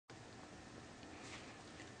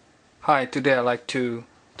Hi, today I'd like to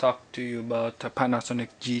talk to you about the Panasonic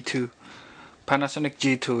G2. Panasonic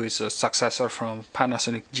G2 is a successor from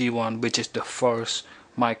Panasonic G1, which is the first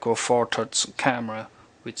micro four thirds camera,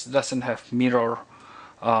 which doesn't have mirror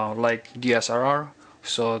like DSLR,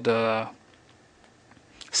 so the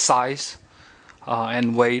size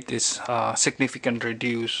and weight is significantly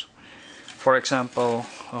reduced. For example,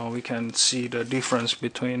 we can see the difference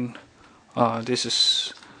between this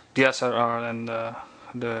is DSLR and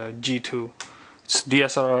the G2. It's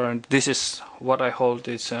DSLR, and this is what I hold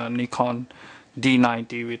is a Nikon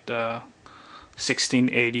D90 with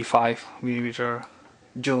 1685mm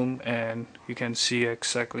zoom, and you can see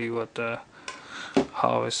exactly what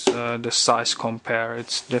how is the size compare.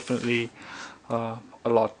 It's definitely a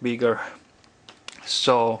lot bigger.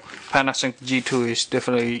 So Panasonic G2 is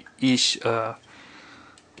definitely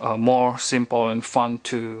more simple and fun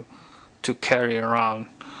to carry around.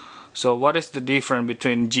 So what is the difference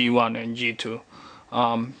between G1 and G2?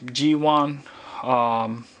 G1,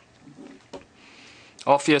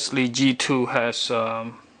 obviously G2 has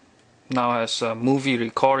now has a movie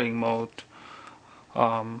recording mode,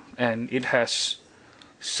 and it has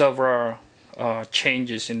several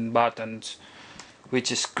changes in buttons, which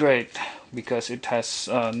is great because it has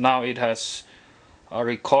now it has a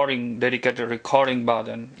dedicated recording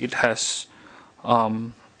button. It has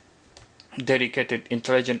dedicated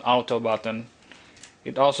intelligent auto button.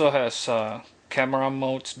 It also has camera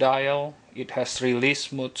mode dial. It has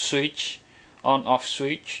release mode switch, on off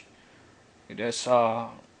switch. It has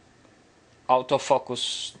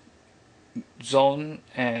autofocus zone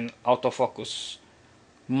and autofocus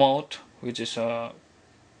mode, which is a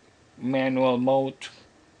manual mode,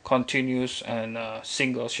 continuous and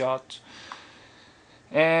single shot.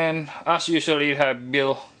 And as usual, it has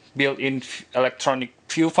built-in electronic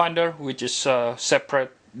viewfinder, which is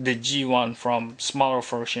separate the G1 from smaller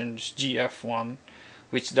versions GF1,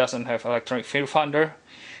 which doesn't have electronic viewfinder.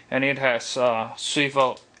 And it has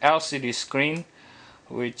swivel LCD screen,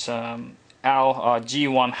 which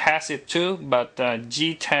G1 has it too, but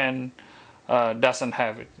G10 doesn't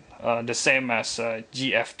have it. The same as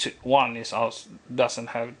GF1 is also doesn't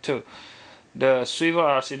have it too. The swivel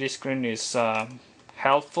LCD screen is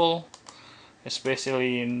helpful,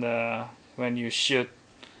 especially in when you shoot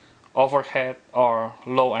overhead or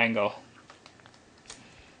low angle.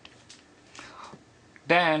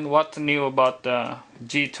 Then what's new about the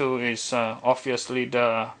G2 is obviously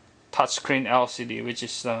the touchscreen LCD, which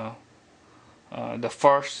is the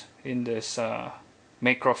first in this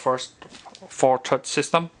macro first four-thirds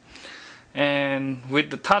system. And with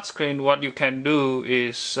the touchscreen, what you can do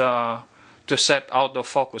is to set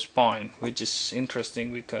autofocus point, which is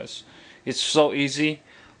interesting because it's so easy.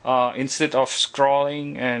 Instead of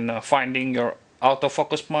scrolling and finding your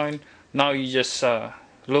autofocus point, now you just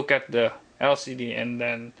look at the LCD and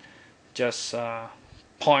then just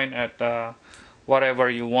point at whatever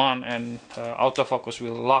you want, and autofocus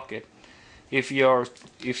will lock it. If you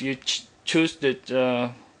choose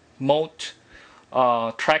the mode,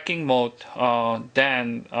 tracking mode,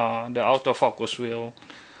 then the autofocus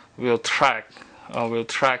will track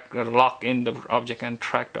lock in the object and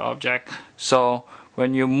track the object. So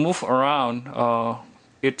when you move around,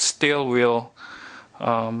 it still will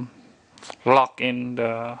lock in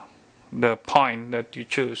the point that you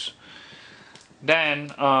choose.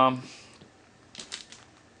 Then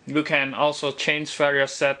you can also change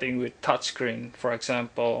various settings with touchscreen. For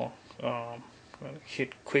example,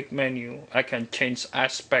 hit quick menu, I can change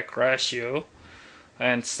aspect ratio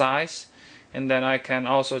and size, and then I can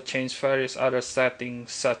also change various other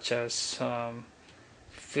settings such as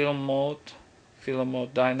film mode,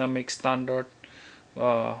 dynamic, standard,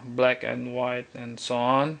 black and white, and so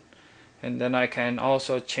on. And then I can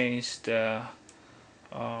also change the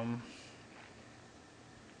I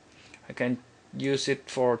can use it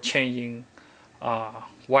for changing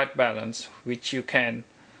white balance, which you can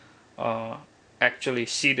actually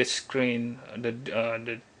see the screen,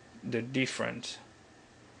 the difference.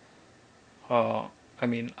 I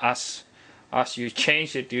mean, as you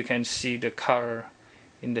change it, you can see the color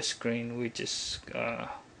in the screen, which is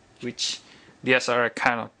which DSLR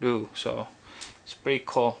cannot do. So it's pretty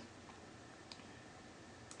cool.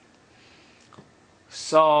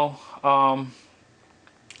 So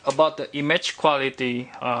about the image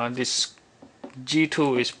quality, this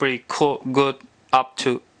G2 is pretty good up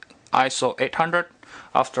to ISO 800.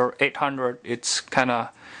 After 800, it's kind of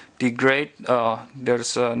degrade.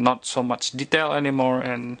 There's not so much detail anymore,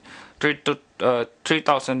 and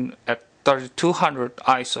 3000 at 3200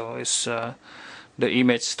 ISO is the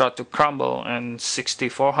image start to crumble, and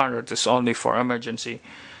 6400 is only for emergency,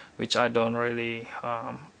 which I don't really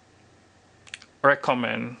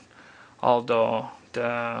recommend, although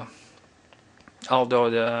the although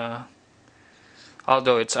the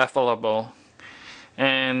although it's available.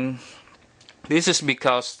 And this is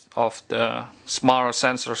because of the smaller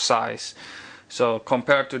sensor size. So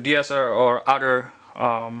compared to DSLR or other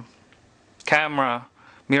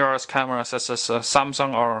mirrorless cameras such as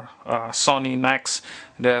Samsung or Sony Nex,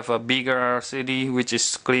 they have a bigger LCD which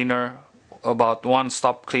is cleaner, about one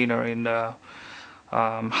stop cleaner in the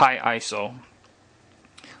high ISO.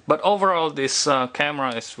 But overall, this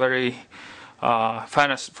camera is very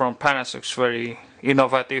from Panasonic is very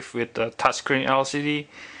innovative with the touchscreen LCD,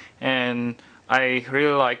 and I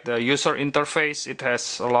really like the user interface. It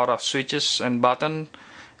has a lot of switches and buttons,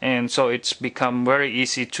 and so it's become very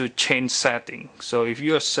easy to change setting. So if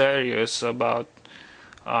you're serious about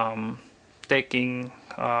taking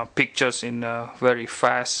pictures in very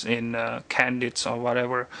fast in candids or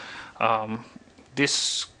whatever,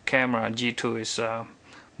 this camera G2 is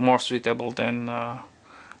more suitable than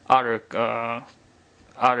other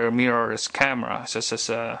mirrorless cameras such as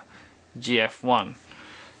GF1.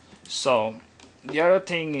 So the other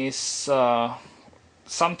thing is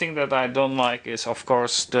something that I don't like is, of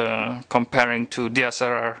course, the comparing to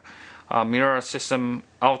DSLR mirror system.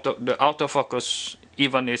 The autofocus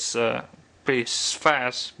even is pretty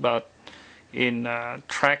fast, but in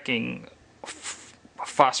tracking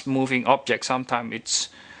fast moving objects, sometimes it's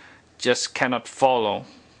just cannot follow.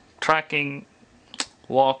 Tracking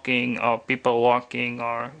walking or people walking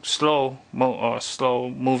or slow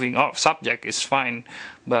moving subject is fine,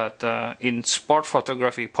 but in sport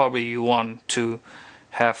photography probably you want to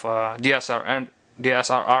have DSLR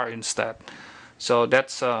instead. So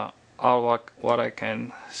that's all what I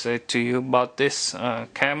can say to you about this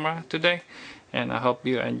camera today, and I hope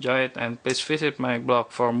you enjoy it, and please visit my blog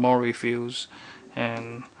for more reviews,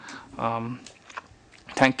 and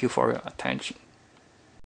thank you for your attention.